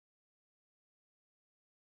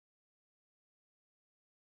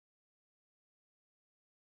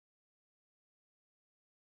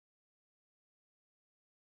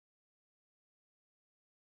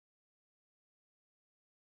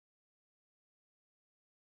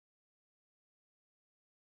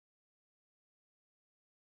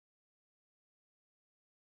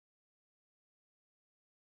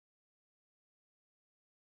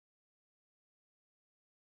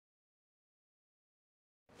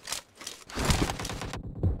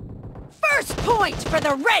First point for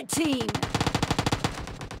the red team!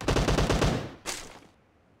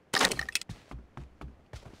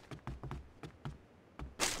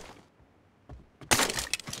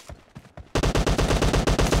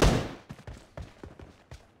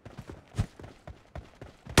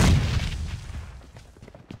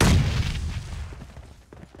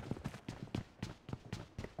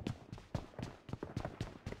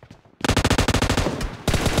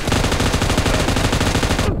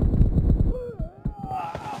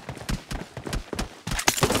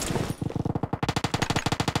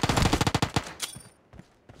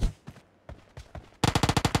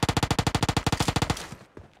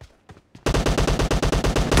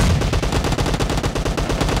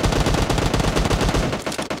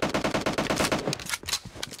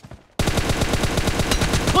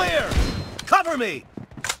 Cover me!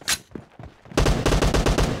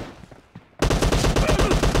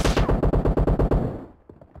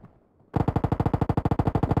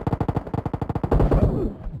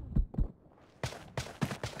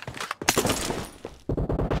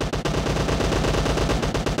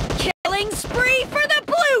 Killing spree for the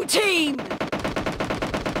blue team!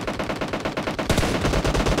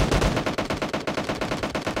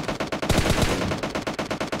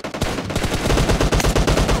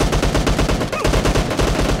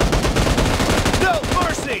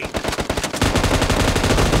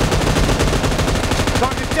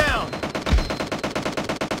 Target down!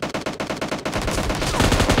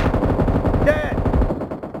 Dead!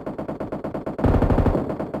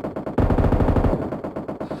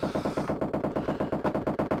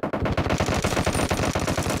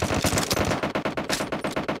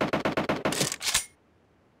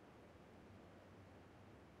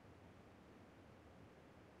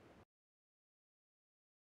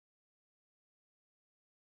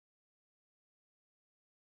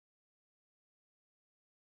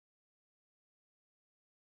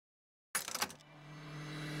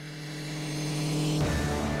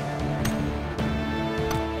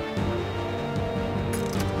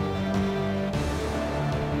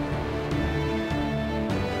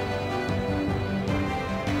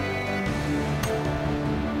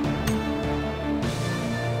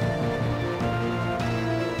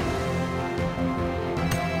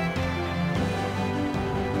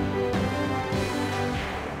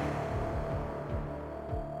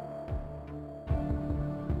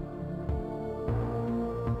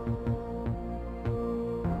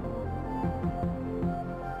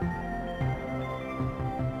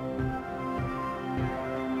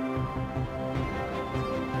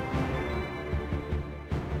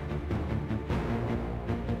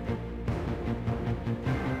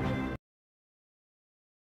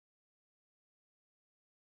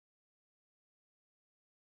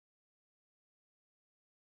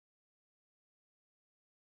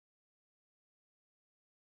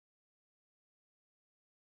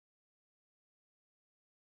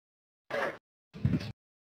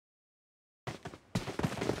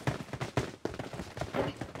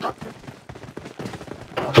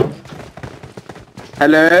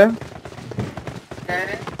 Hello?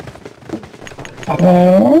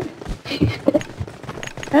 Hello?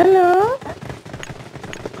 Hello? Hello?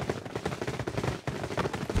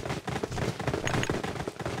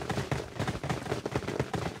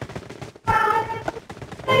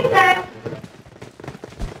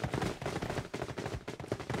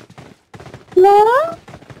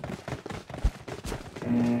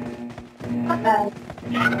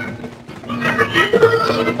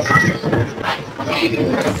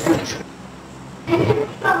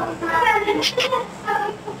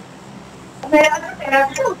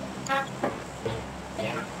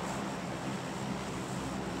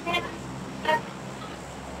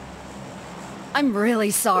 I'm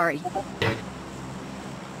really sorry.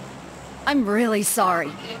 I'm really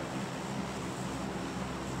sorry.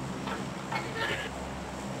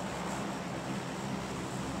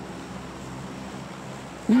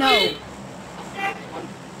 No.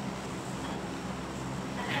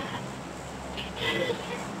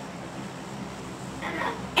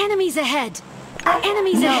 Enemies ahead!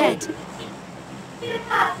 Enemies ahead!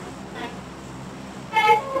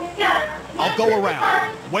 I'll go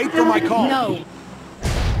around. Wait for my call. No.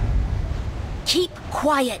 Keep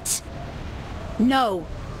quiet. No.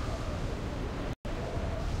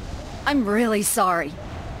 I'm really sorry.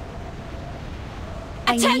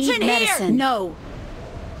 Attention need medicine. here! No.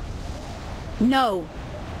 No.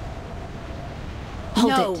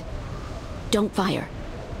 Hold it. Don't fire.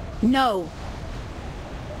 No.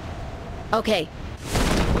 Okay.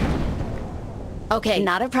 Okay.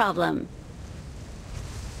 Not a problem.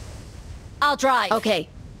 I'll drive. Okay.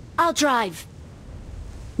 I'll drive.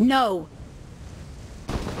 No.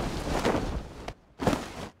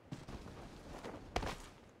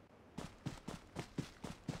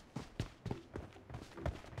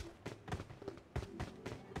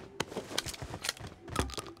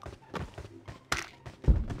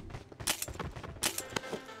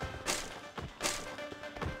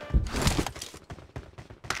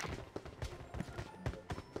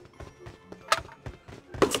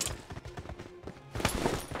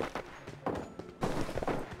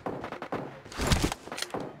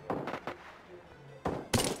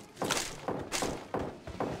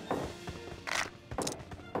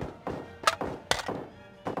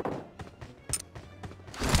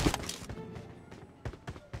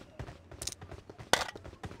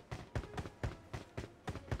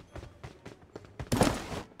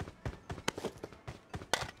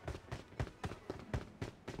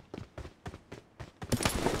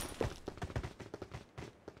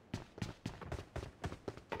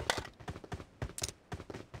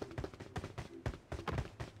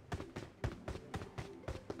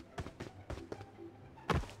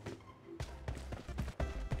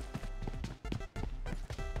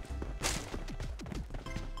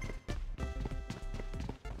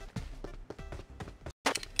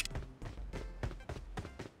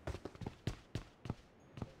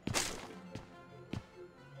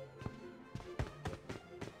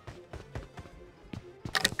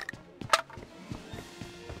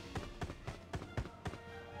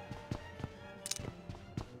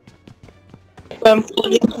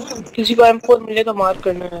 किसी को M4 मिले तो मार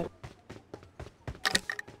करना है।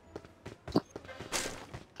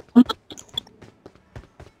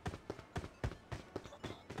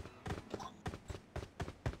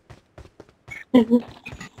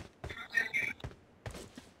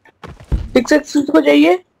 Six को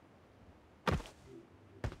चाहिए।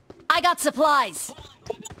 I got supplies.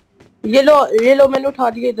 ये लो मैंने उठा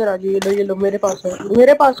दिया। इधर आ जाओ। ये लो मेरे पास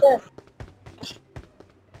है।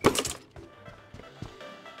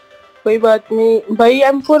 कोई बात नहीं भाई,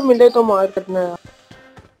 M4 मिले तो मार करना है।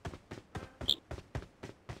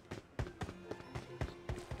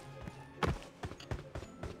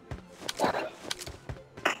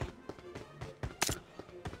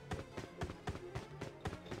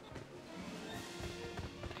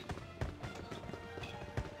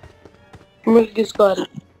 मिल किसका आ रहा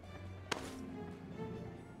है?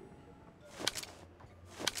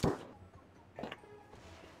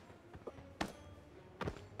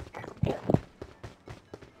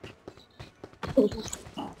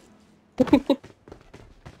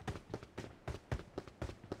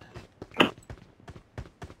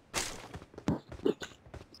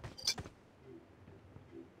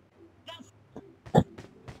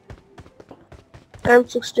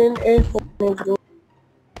 M16A4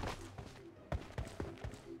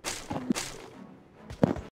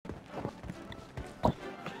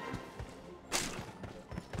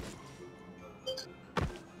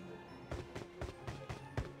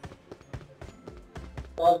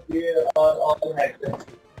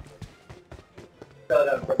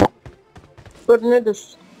 करने दो।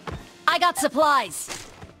 I got supplies.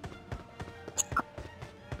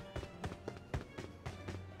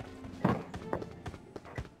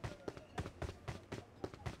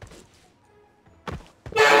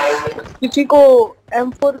 किसी को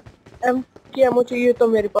M4 M की एमो चाहिए तो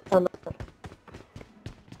मेरे पास आना।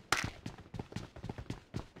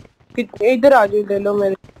 इधर आ जाओ, ले लो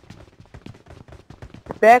मेरे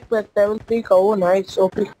बैक पे 73 का। ओ नाइस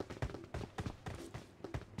ओपी।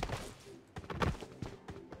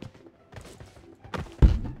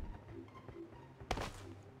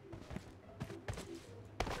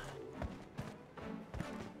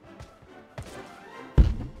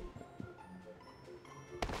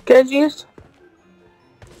 क्या चीज?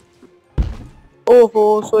 ओहो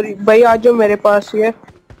सॉरी भाई, आ जाओ मेरे पास ही है।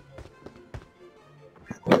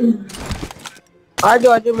 आ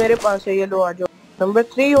जाओ मेरे पास है। ये लो आ जाओ। नंबर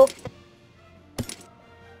 3 हो।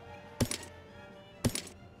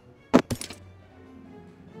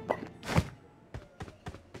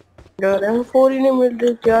 यार M4 ही नहीं मिल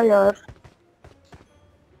रही क्या यार।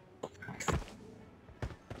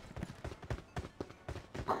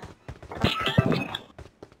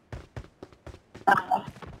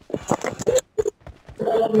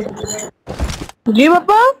 जी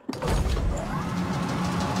पापा,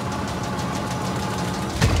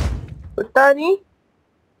 पता नहीं।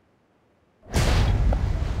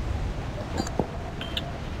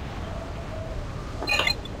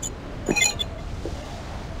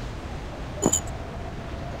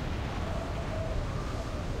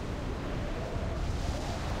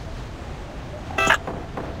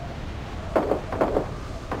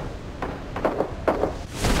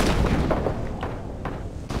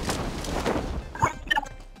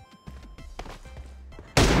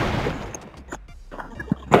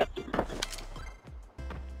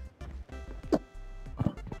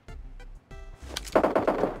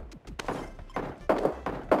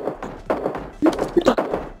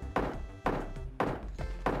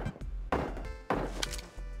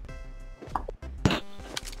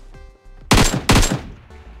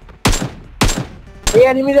 ये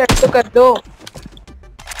एनिमी रेड तो कर दो।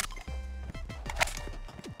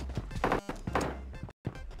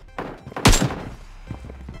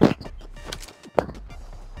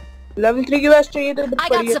 लेवल 3 की वेस्ट चाहिए तो I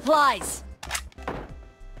got supplies.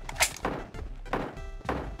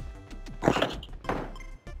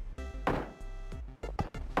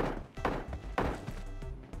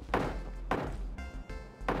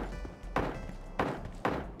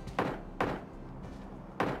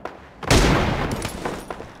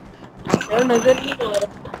 यार नजर नहीं आ रहा।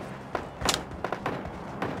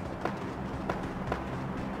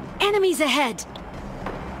 Enemies ahead.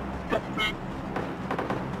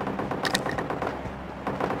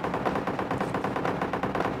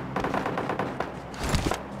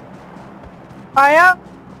 आया।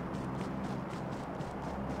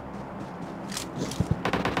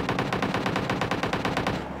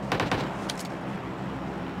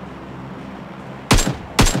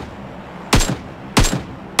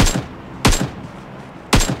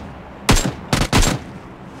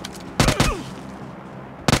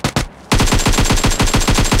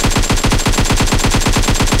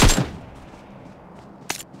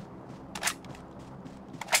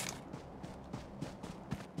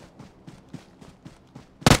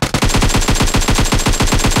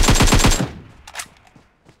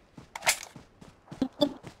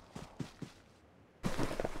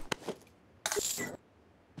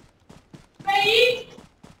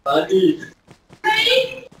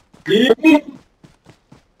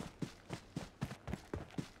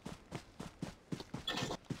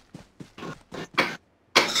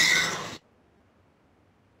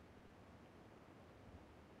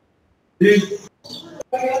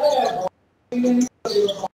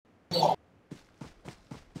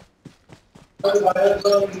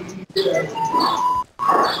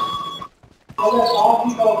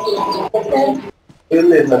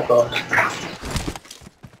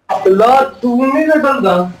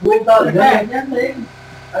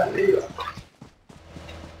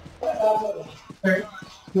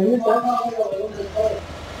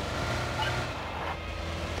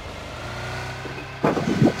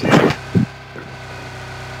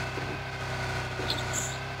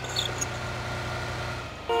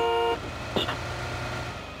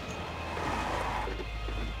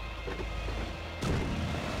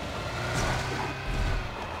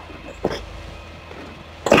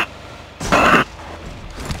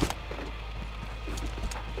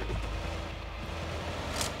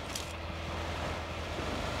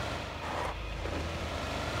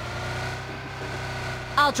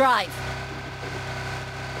 I'll drive.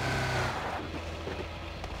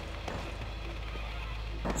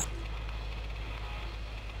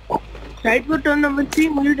 Right for turn number 3,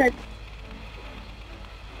 मुझे right.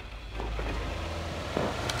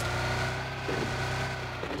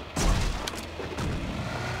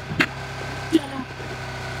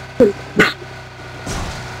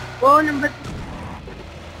 Oh, number 3.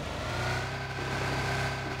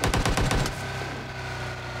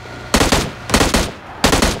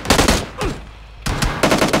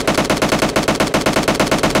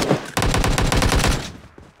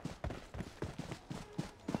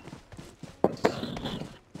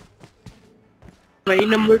 भाई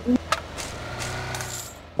नंबर 2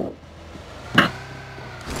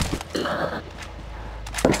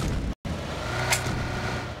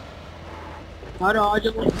 और आ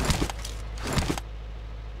जाओ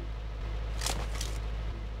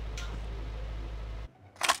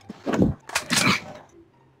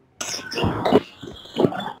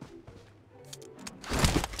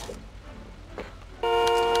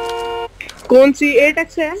कौन सी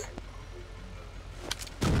 8x है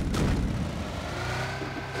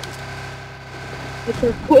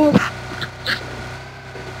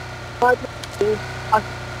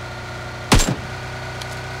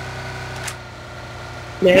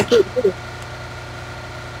मैं तो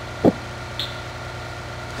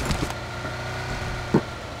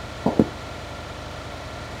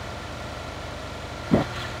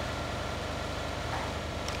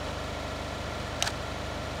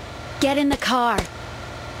Get in the car.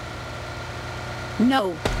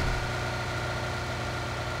 No.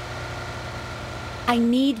 I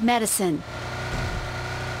need medicine.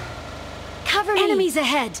 Cover me. Enemies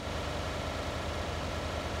ahead.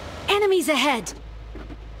 Enemies ahead.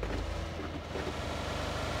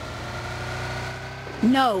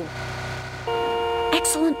 No.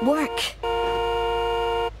 Excellent work.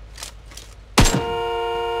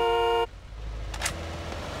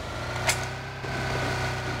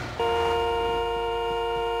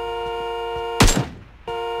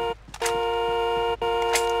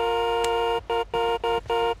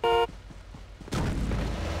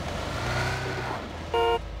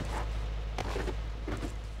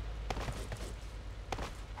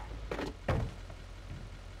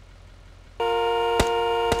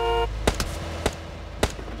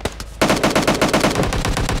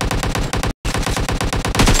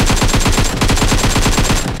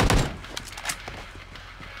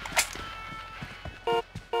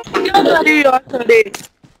 अरे यार अरे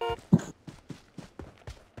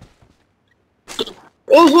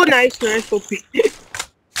ओहो नाइस नाइस कॉपी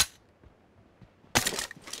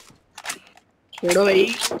छोड़ो भाई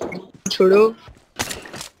छोड़ो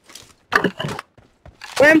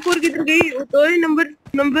M4 किधर गई वो तो है नंबर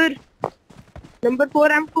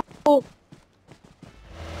 4 M4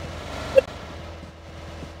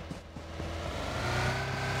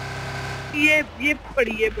 ये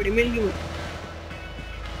पड़ी मिल गई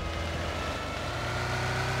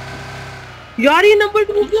यार ये नंबर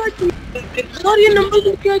 2 क्या चीज है यार ये नंबर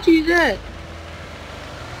 2 क्या चीज है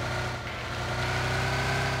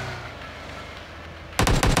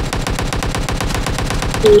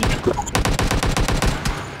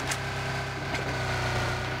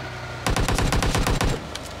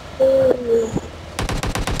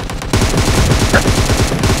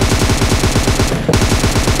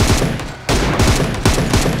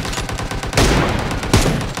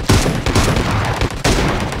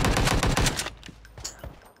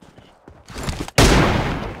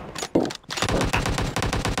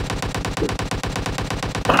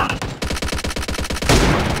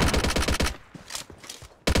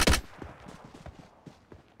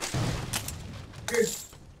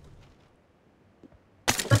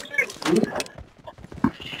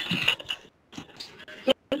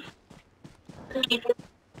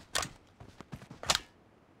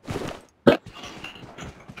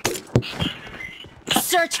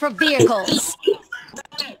Search for vehicles.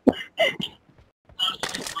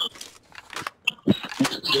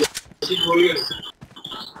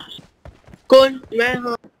 कौन मैं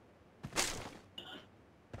हाँ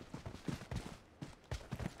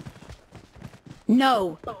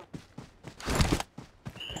No.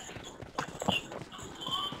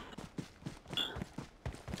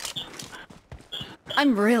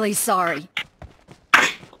 I'm really sorry.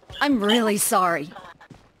 I'm really sorry.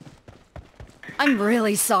 I'm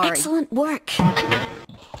really sorry. Excellent work.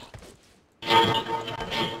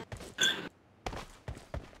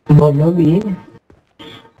 बोलो भी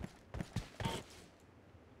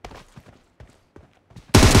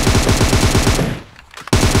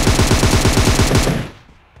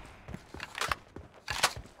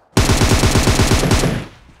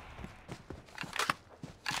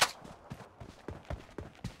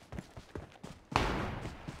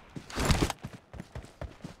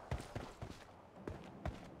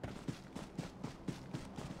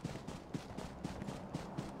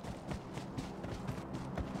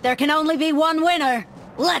There can only be one winner.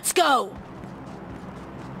 Let's go.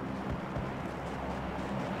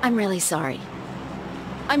 I'm really sorry.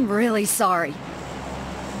 I'm really sorry.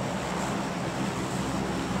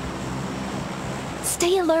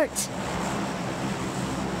 Stay alert.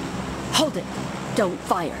 Hold it. Don't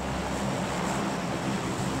fire.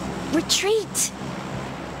 Retreat.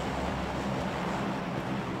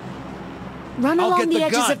 Run I'll along get the the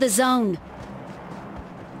edges gun. of the zone.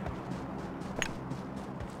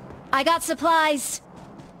 I got supplies.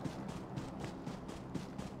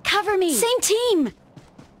 Cover me. Same team.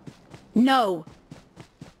 No.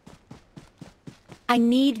 I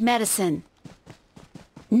need medicine.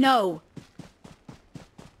 No.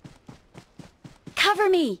 Cover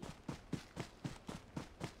me.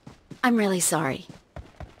 I'm really sorry.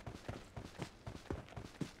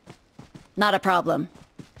 Not a problem.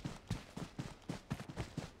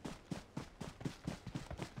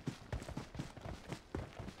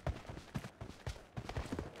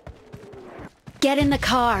 Get in the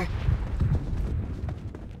car.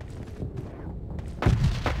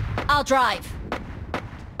 I'll drive.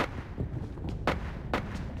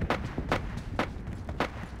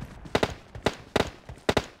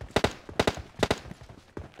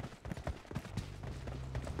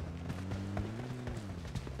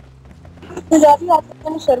 तो जाती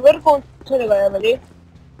आपने server कौन से लगाया मुझे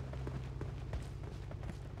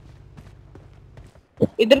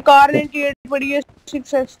इधर car 98 पड़ी है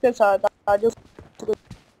 6x के साथ आज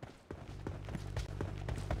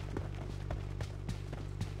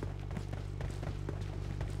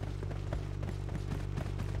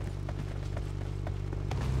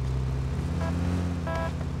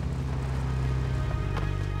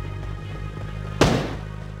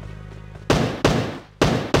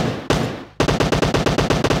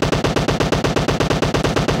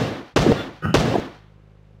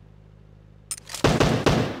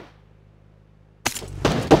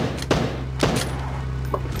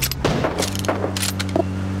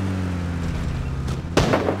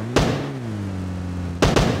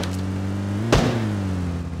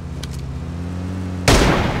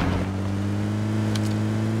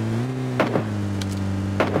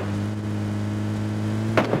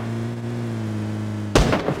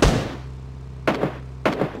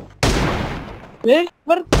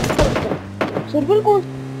सर्वर सर्वर कौन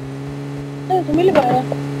से तुम्हें लगाया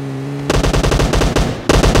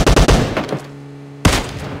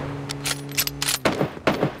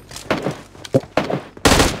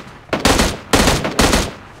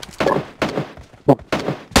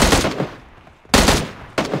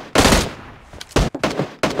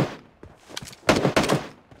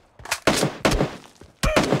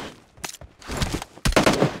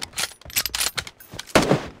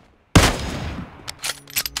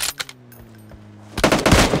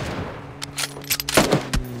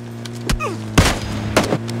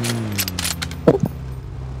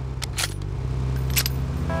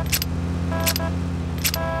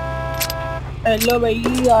हेलो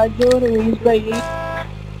भाई आज जो रमेश भाई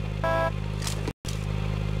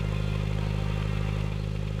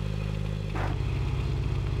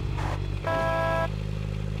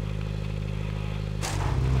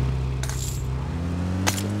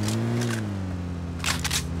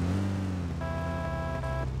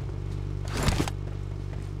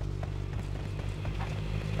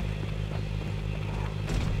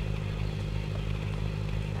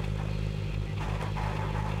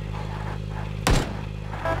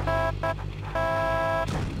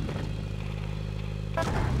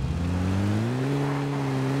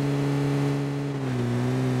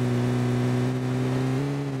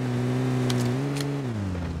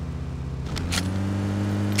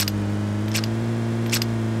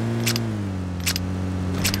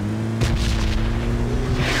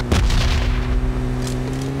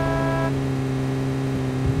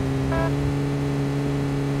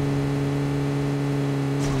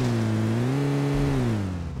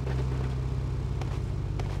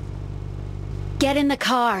Get in the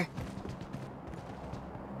car.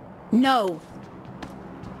 No.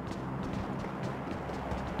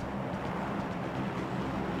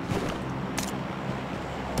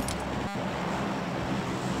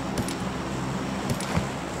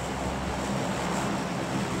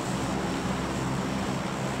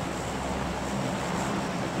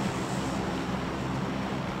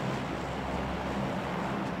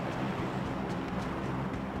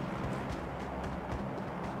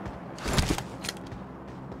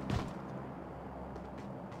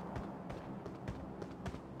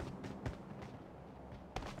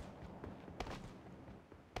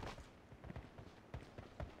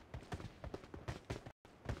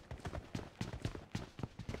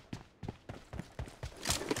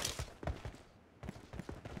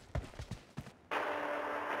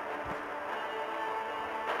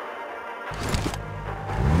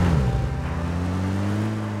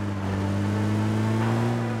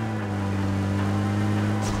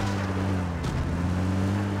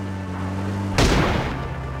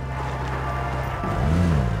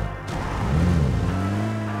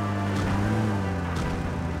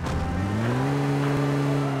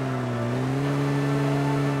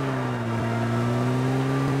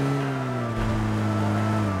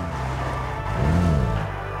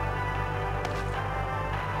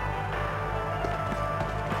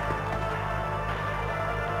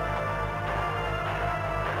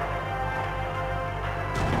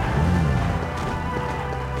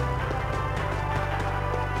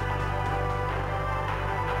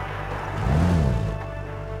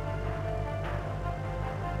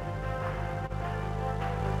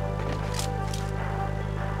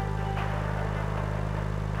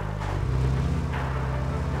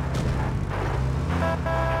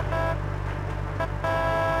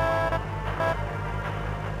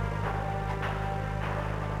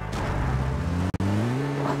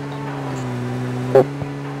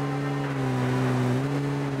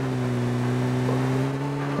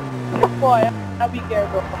 Boy, I'll be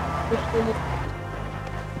careful.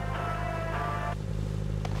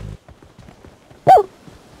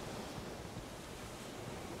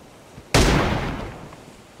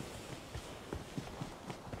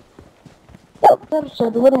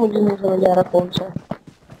 Server मुझे नहीं समझ आ रहा कौन सा है।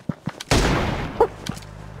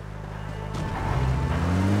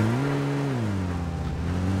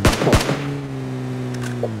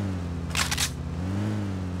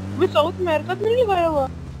 वो साउथ अमेरिका में नहीं लगाया हुआ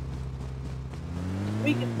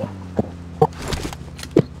कितना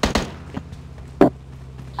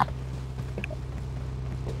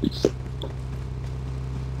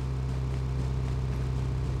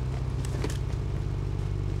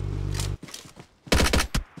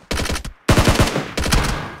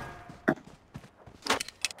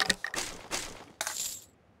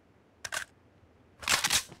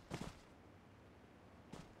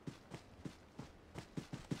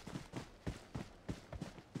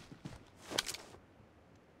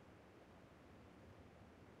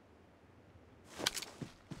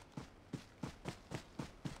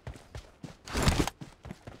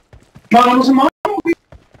Vamos a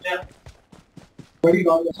yeah. Where do you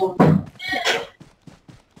go?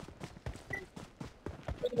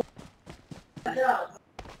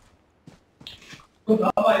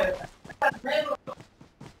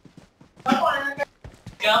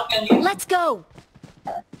 Let's go.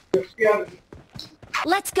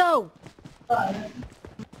 Let's go.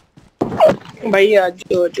 भैया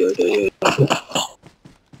जो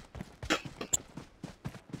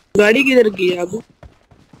गाड़ी किधर की है अब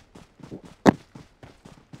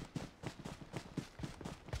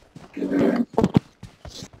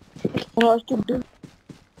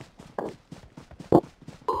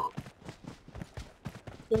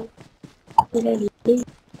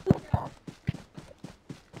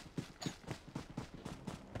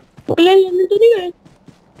तो नहीं गए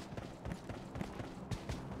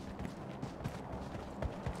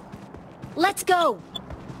Let's go.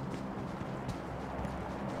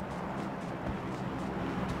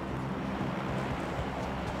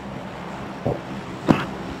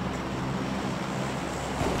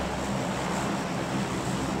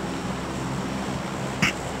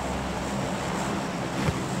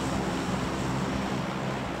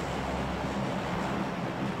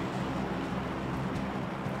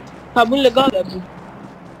 साबुन लगा दे अभी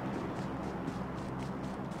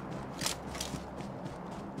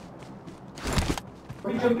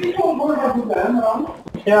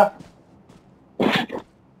Yeah.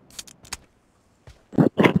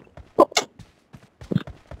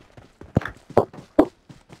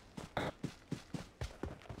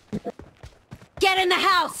 Get in the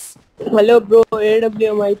house! Hello bro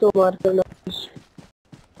AWMI तो मार करना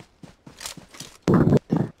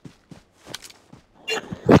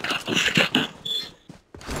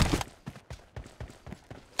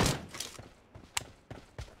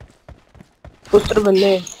पोस्टर बनने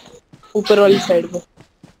हैं ऊपर वाली साइड पे।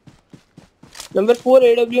 नंबर 4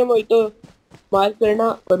 AWM हुई तो मार्क करना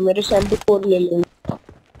और मेरे से MP4 ले लेना।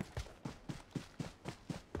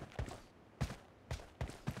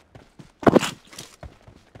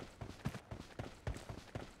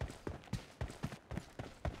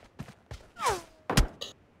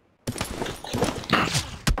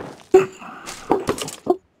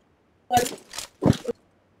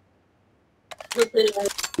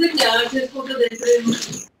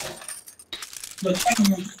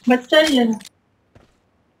 बच्चा ही है।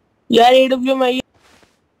 यार AWM I.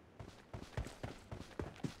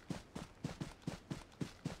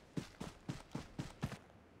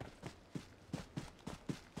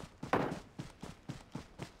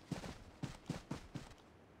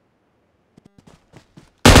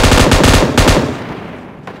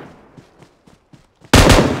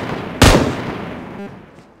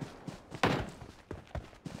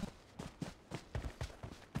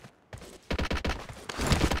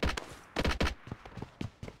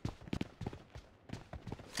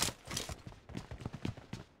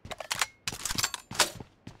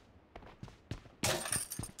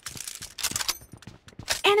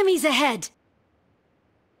 Enemies ahead!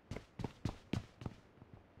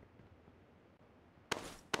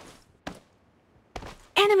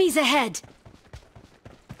 Enemies ahead!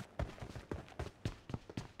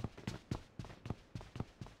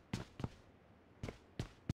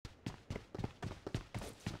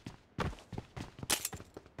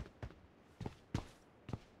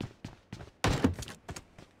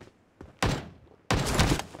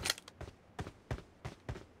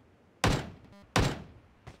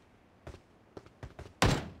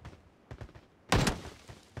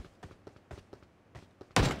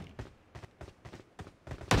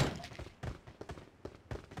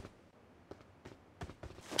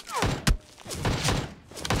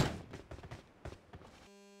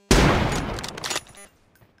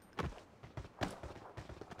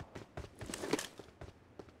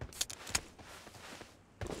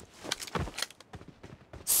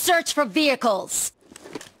 Search for vehicles!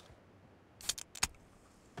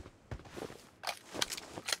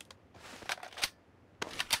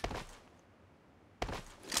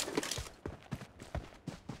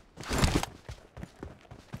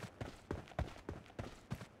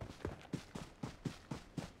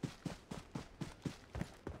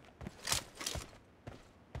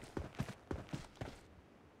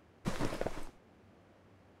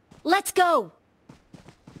 Let's go!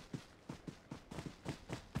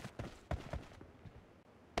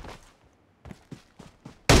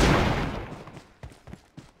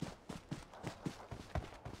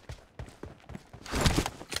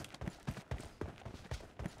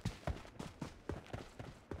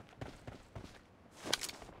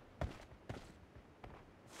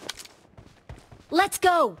 Let's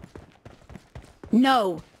go!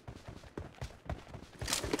 No!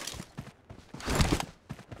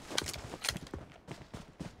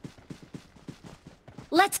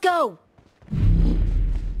 Let's go!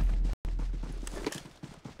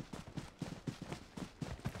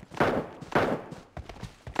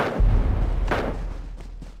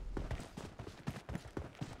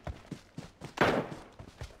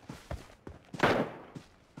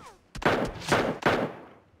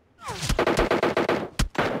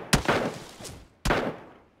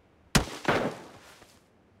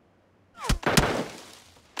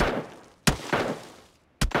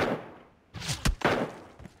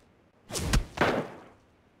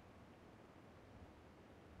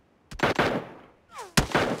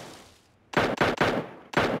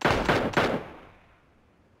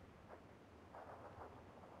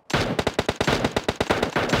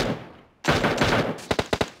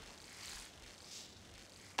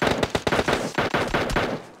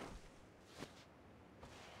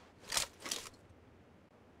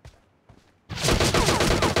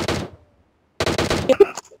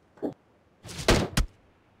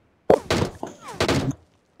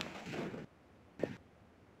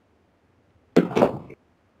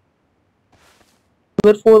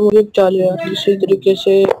 Number 4 मुझे बचा लिया इसी तरीके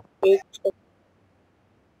से। एक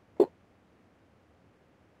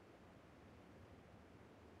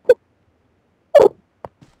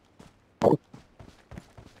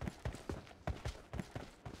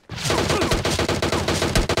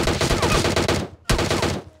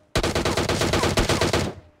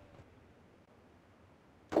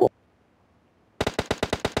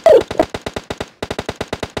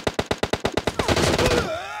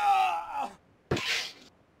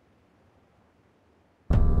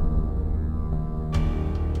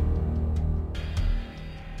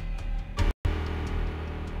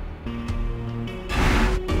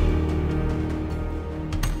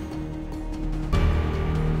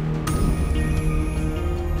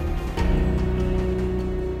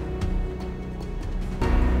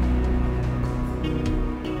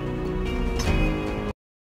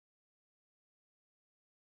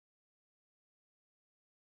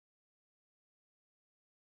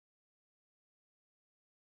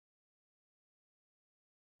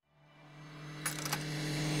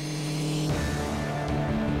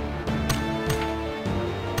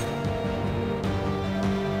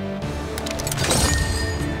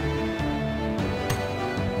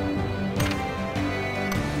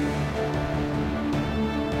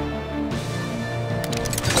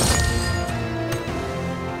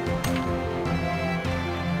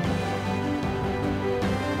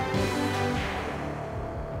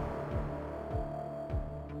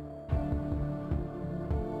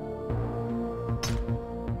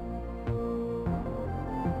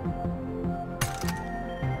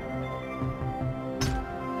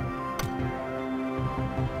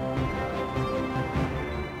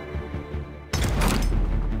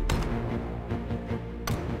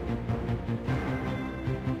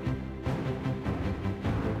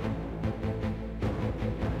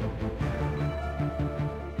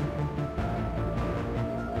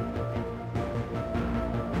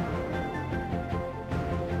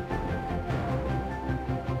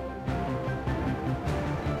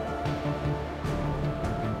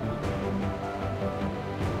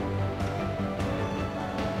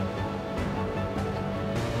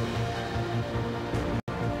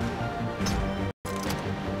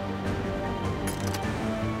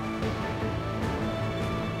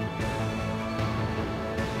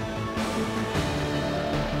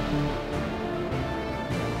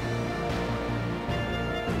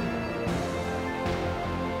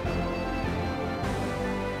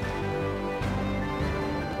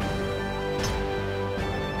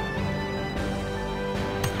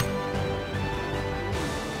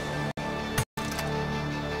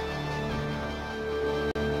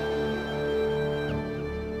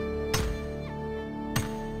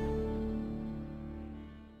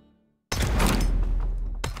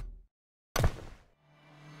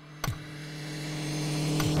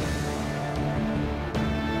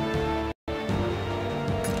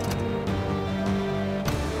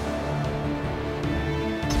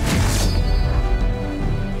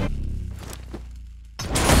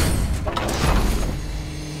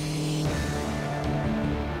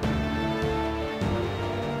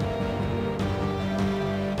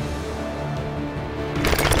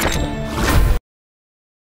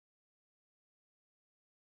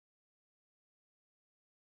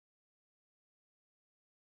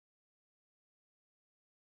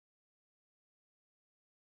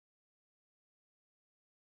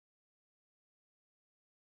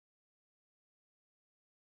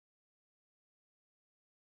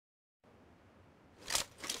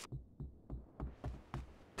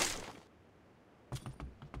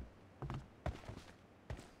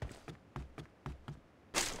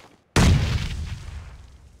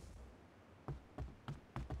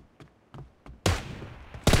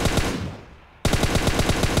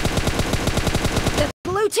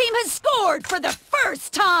has scored for the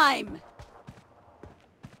first time!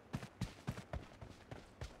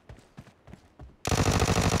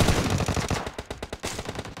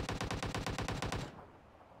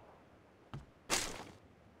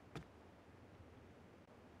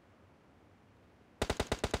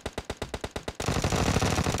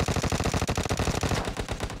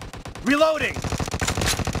 Reloading!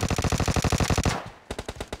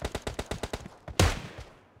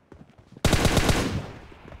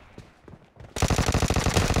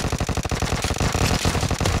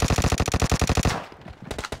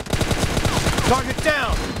 Target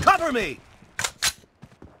down! Cover me!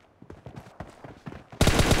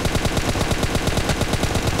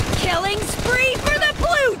 Killing spree for the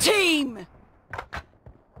blue team!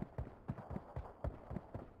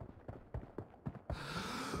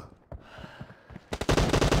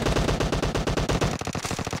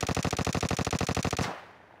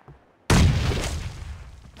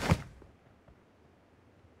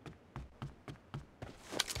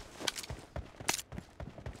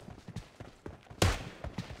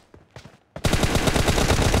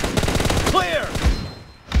 Clear!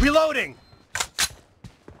 Reloading!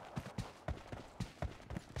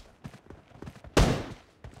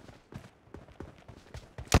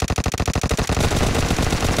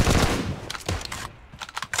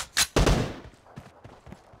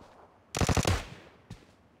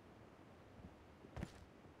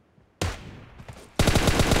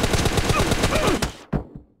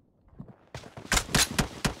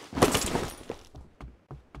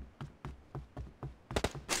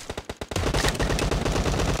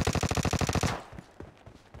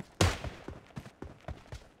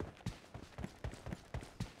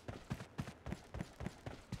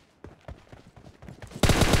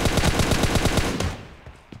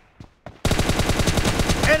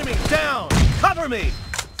 Enemy down! Cover me!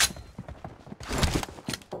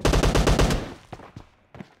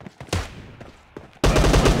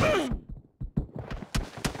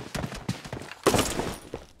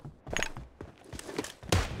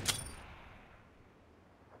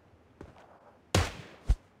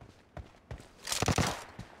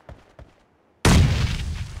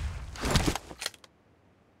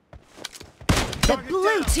 The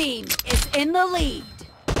blue team is in the lead.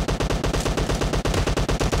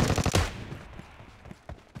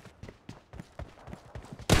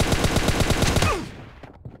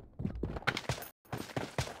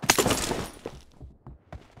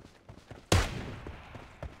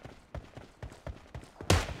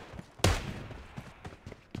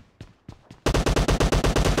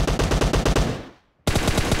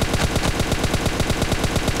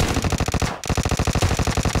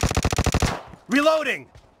 Reloading!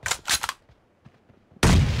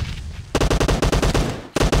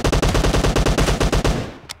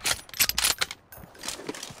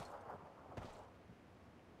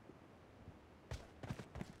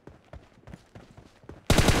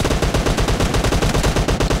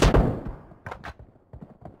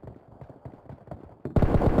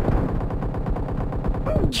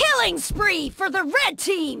 Killing spree for the red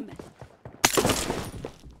team!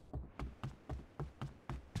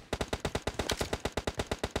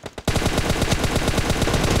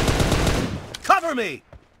 Cover me!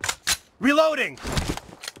 Reloading!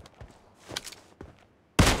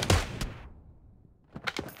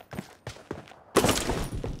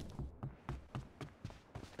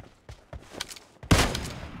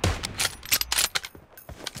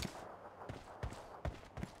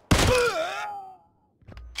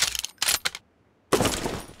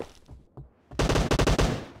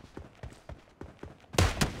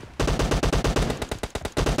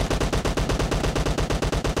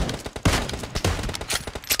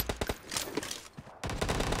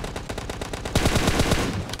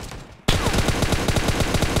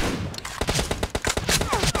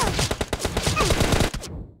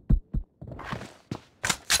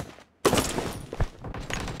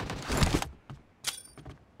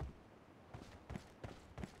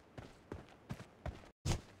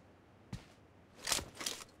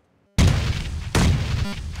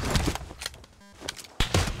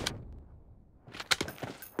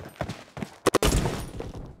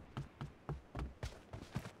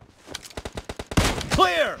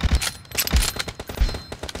 Clear!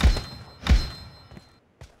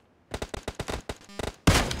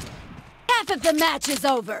 Half of the match is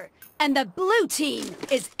over, and the blue team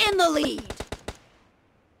is in the lead.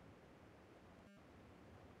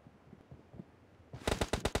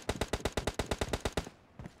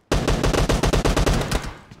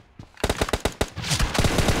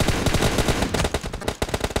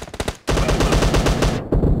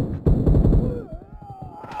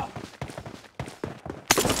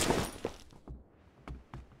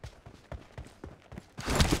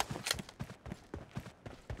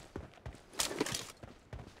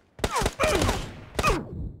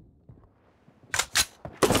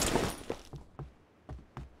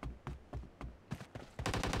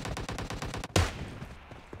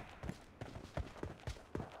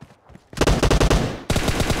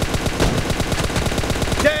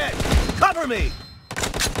 me!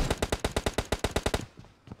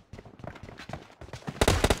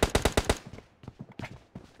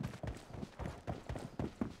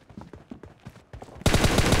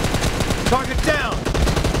 Target down!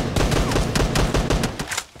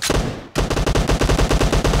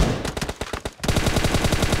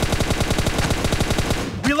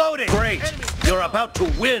 Reloading! Great! You're about to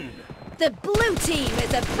win! The blue team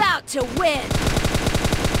is about to win!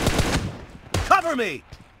 Cover me!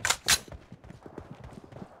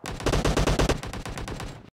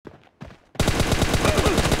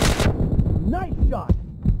 Nice shot!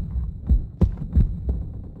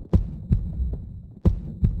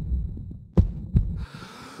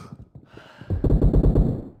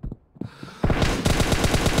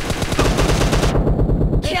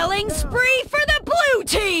 Killing spree for the blue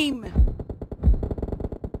team!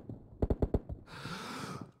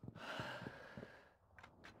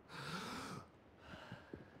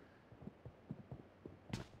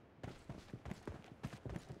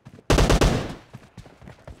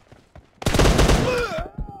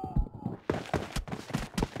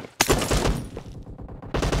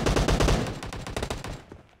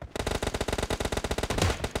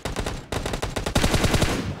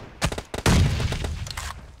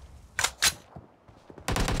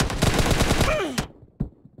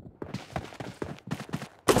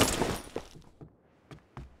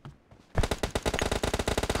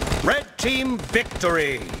 Red team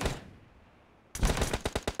victory!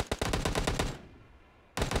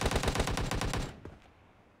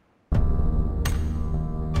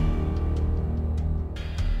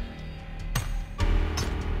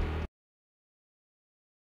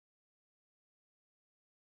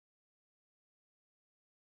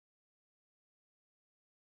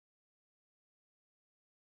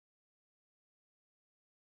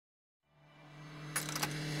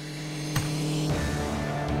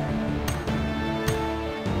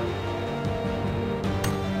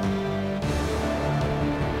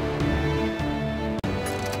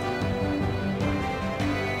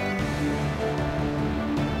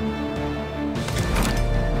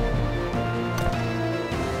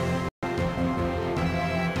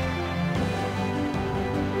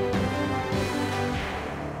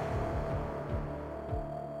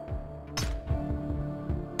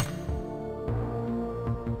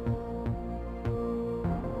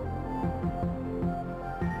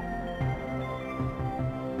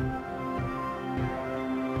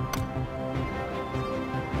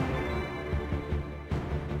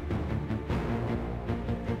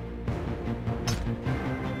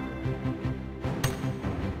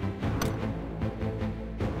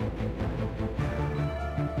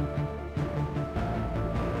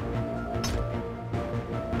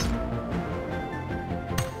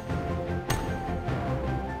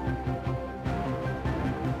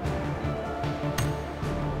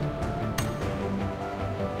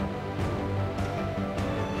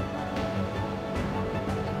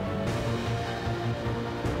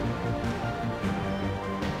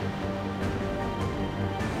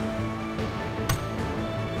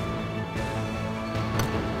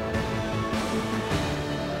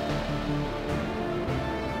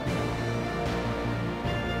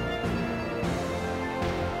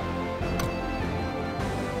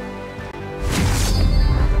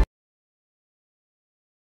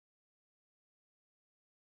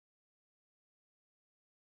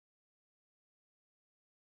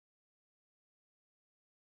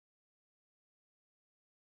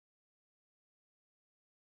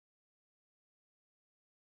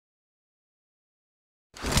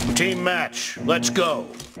 Team match, let's go.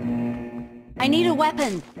 I need a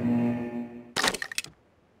weapon.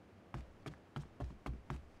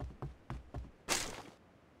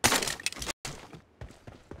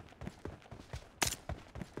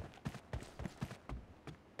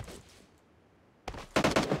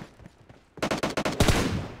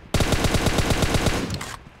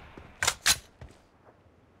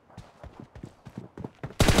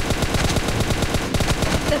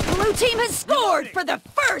 The blue team has scored for the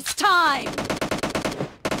first time!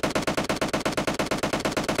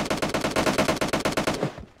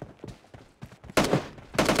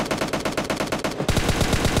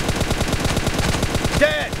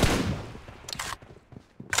 Dead!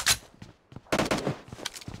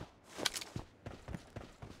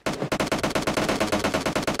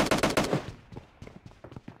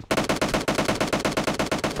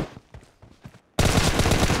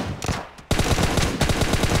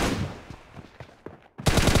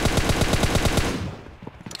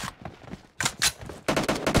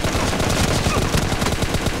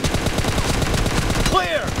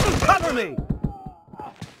 Clear! Cover me!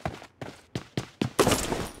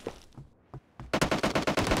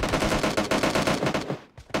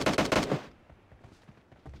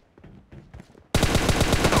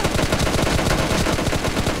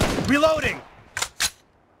 Reloading!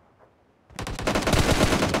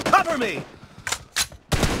 Cover me!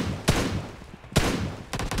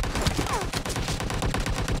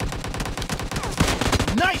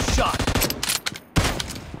 Nice shot!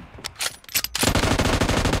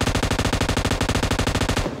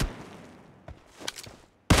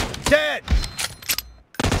 Dead!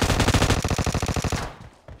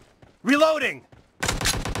 Reloading!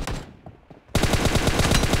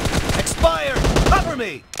 Expired! Cover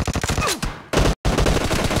me!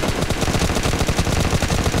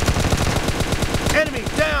 Enemy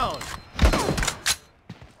down!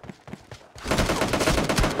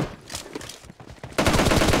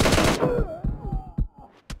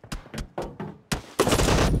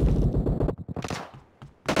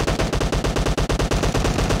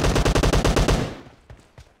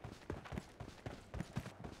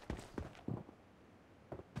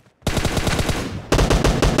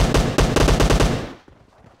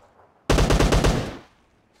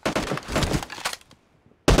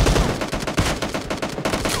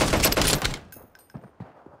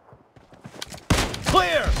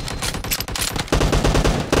 Clear!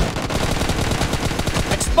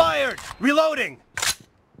 Expired! Reloading!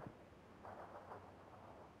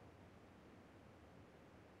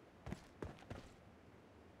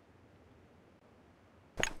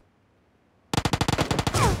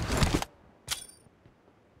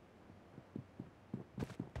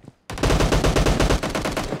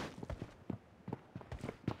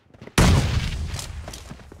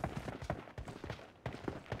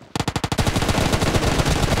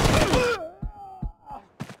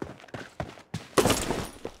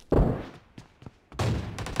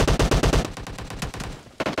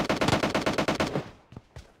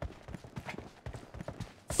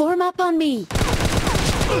 Form up on me.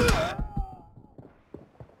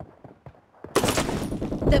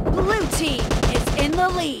 The blue team is in the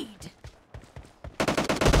lead.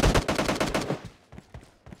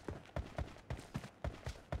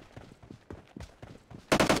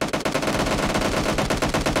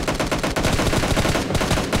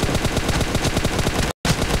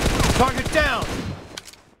 Target down!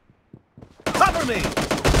 Cover me!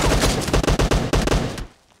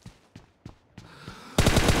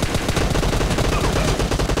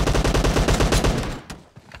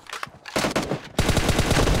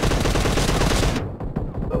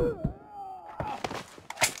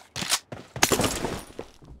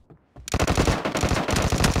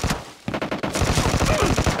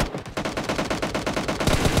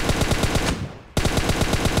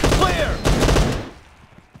 Clear!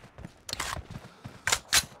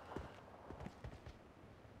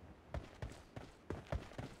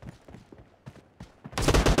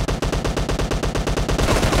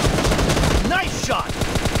 Nice shot!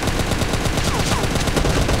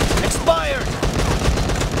 Expired!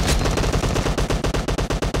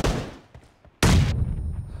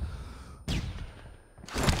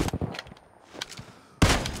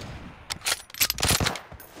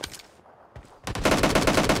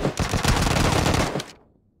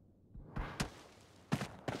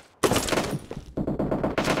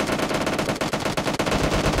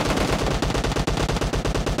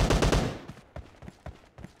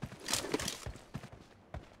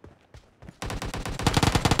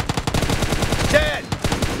 Dead!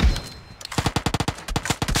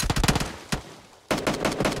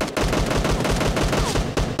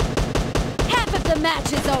 Half of the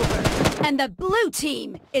match is over, and the blue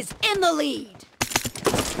team is in the lead.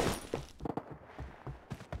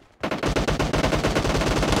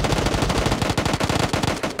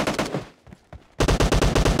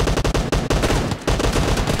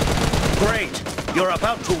 Great! You're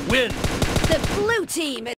about to win! The blue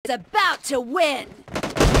team is about to win.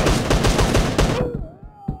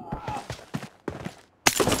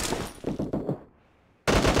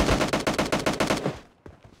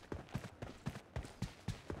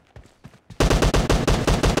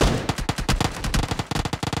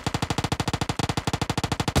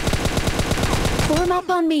 Form up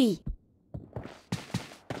on me.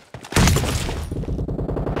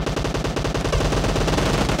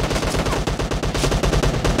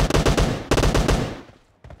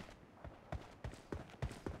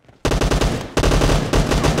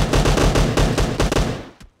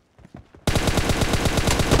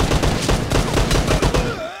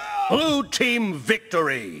 Blue team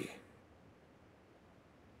victory!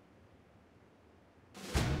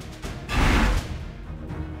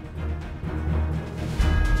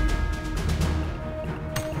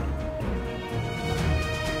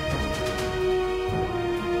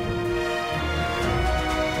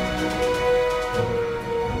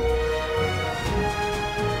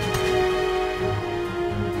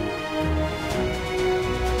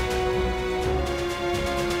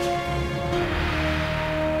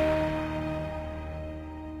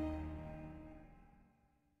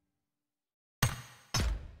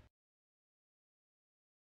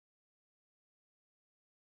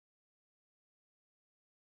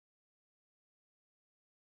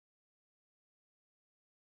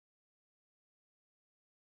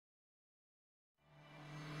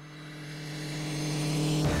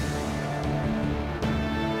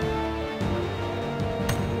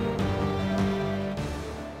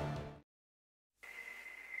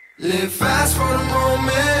 Live fast for the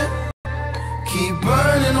moment, keep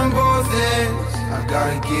burning on both ends. I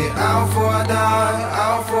gotta get out before I die,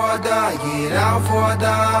 out before I die, get out before I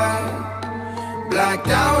die. Blacked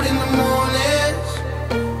out in the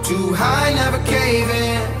mornings, too high, never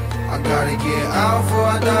caving. I gotta get out before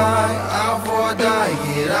I die, out before I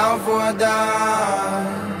die, get out before I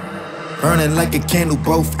die. Burning like a candle,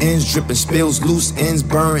 both ends dripping, spills, loose ends,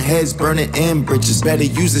 burn heads, burning in bridges. Better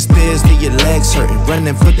use the stairs, get your legs hurting.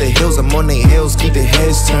 Running for the hills, I'm on their heels, keep their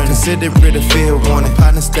heads turned. Consider it a fair warning.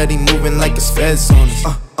 Partner steady moving like it's feds on us.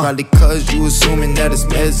 Probably cause you assuming that it's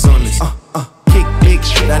meds on us. Kick big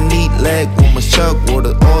shit, I need leg warmers, chug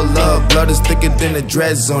water, all love, blood is thicker than the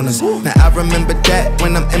dreads on us. Now I remember that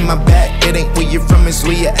when I'm in my back, it ain't where you're from, it's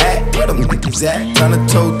where you at. Where them niggas at? Tryna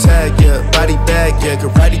toe tag, yeah, body bag, yeah,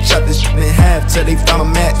 karate chop this shit in half till they find a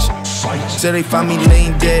match. Till they find me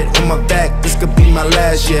laying dead on my back, this could be my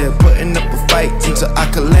last year. Putting up a fight until I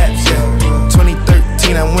collapse, yeah.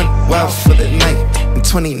 2013 I went wild for the night. In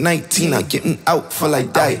 2019 I'm getting out for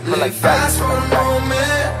like diet. Live fast for the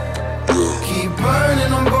moment, keep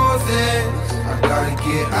burning on both ends. I gotta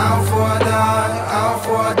get out before I die, out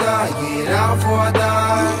before I die, get out before I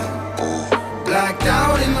die. Blacked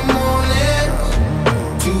out in the morning,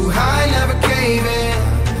 too high, never caving.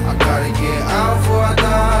 I gotta get out before I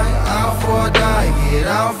die, out before I die, get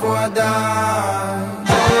out before I die.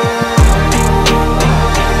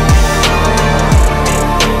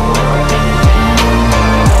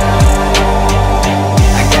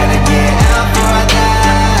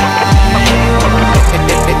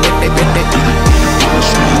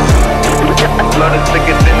 Blood is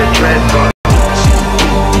thicker than the dreads on.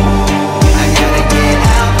 I gotta get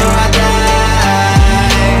out before I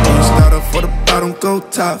die. Don't start off for the bottom, go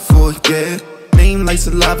top for it, yeah. Name like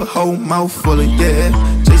saliva, whole mouth full of, yeah.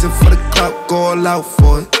 Chasing for the clout, go all out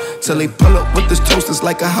for it. Till they pull up with this toasters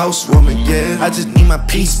like a housewarming, yeah. I just need my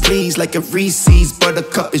peace, please, like a Reese's.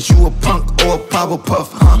 Buttercup, is you a punk or a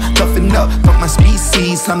Powerpuff, huh? Toughen up, fuck my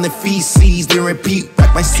species, I'm the feces. They repeat,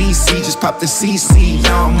 rack my CC, just pop the CC.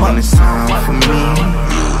 Now I'm on this time for me.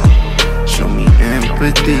 Show me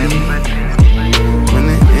empathy.